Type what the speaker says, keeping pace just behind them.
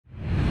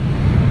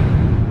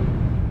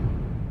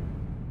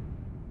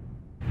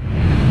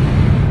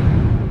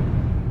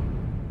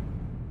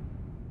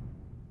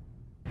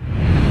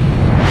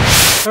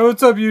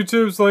What's up,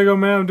 YouTube? It's Lego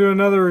Man. I'm doing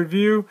another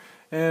review,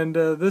 and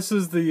this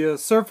is the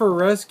Surfer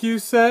Rescue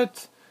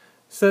set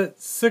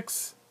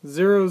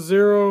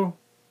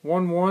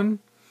 60011,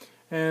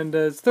 and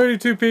it's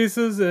 32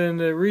 pieces, and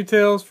it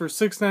retails for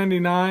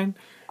 $6.99.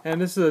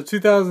 And this is a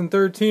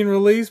 2013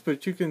 release,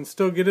 but you can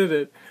still get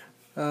it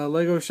at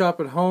Lego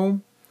Shop at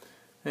Home.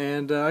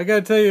 And I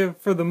gotta tell you,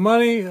 for the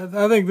money,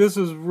 I think this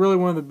is really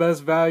one of the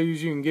best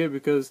values you can get,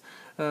 because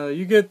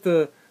you get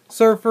the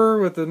Surfer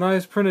with the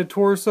nice printed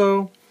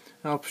torso.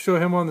 I'll show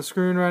him on the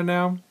screen right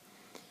now.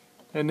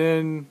 And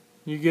then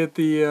you get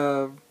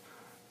the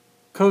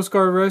Coast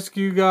Guard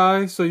Rescue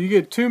guy, so you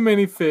get two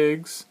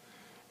minifigs.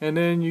 And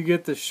then you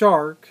get the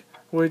shark,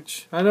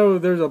 which I know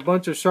there's a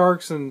bunch of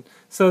sharks and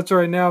sets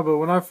right now, but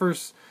when I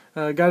first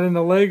got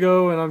into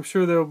Lego, and I'm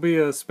sure there'll be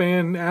a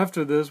span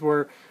after this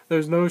where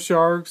there's no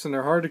sharks and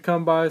they're hard to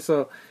come by,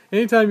 so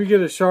anytime you get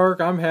a shark,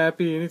 I'm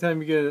happy.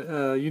 Anytime you get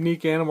a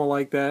unique animal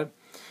like that.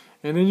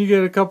 And then you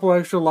get a couple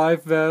extra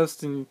life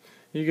vests, and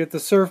you get the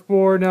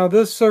surfboard. Now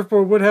this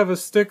surfboard would have a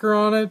sticker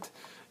on it,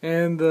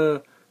 and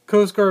the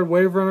Coast Guard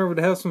Wave Runner would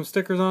have some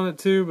stickers on it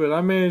too, but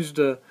I managed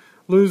to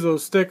lose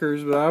those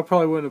stickers, but I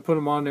probably wouldn't have put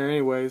them on there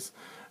anyways.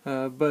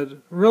 But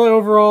really,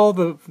 overall,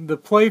 the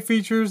play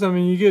features, I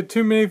mean, you get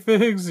two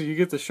minifigs, you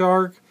get the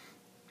shark,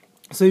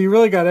 so you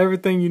really got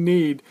everything you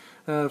need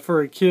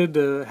for a kid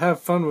to have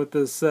fun with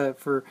this set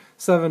for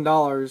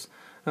 $7.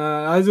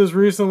 I just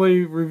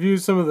recently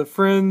reviewed some of the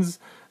Friends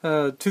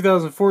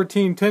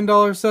 2014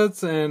 $10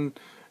 sets, and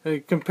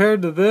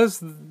compared to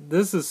this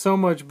is so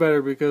much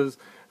better, because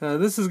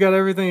this has got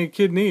everything a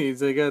kid needs.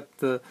 They got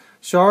the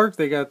shark,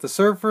 they got the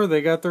surfer,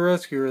 they got the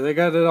rescuer, they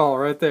got it all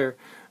right there.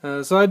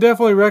 So I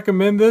definitely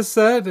recommend this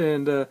set,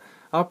 and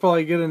I'll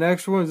probably get an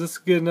extra one just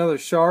to get another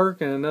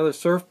shark and another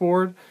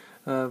surfboard.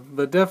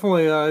 But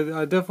definitely,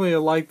 I definitely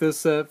like this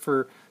set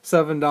for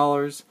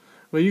 $7.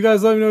 But you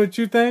guys let me know what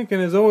you think,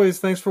 and as always,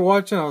 thanks for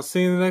watching. I'll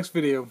see you in the next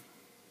video.